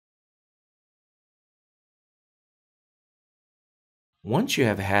Once you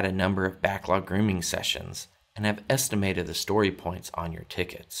have had a number of backlog grooming sessions and have estimated the story points on your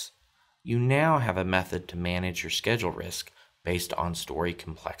tickets, you now have a method to manage your schedule risk based on story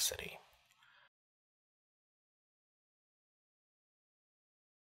complexity.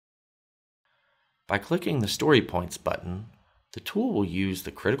 By clicking the Story Points button, the tool will use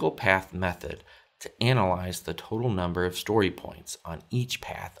the critical path method to analyze the total number of story points on each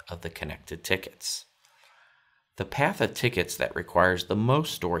path of the connected tickets. The path of tickets that requires the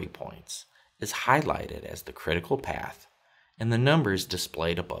most story points is highlighted as the critical path, and the number is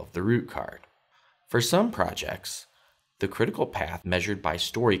displayed above the route card. For some projects, the critical path measured by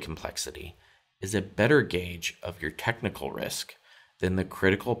story complexity is a better gauge of your technical risk than the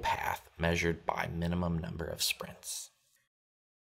critical path measured by minimum number of sprints.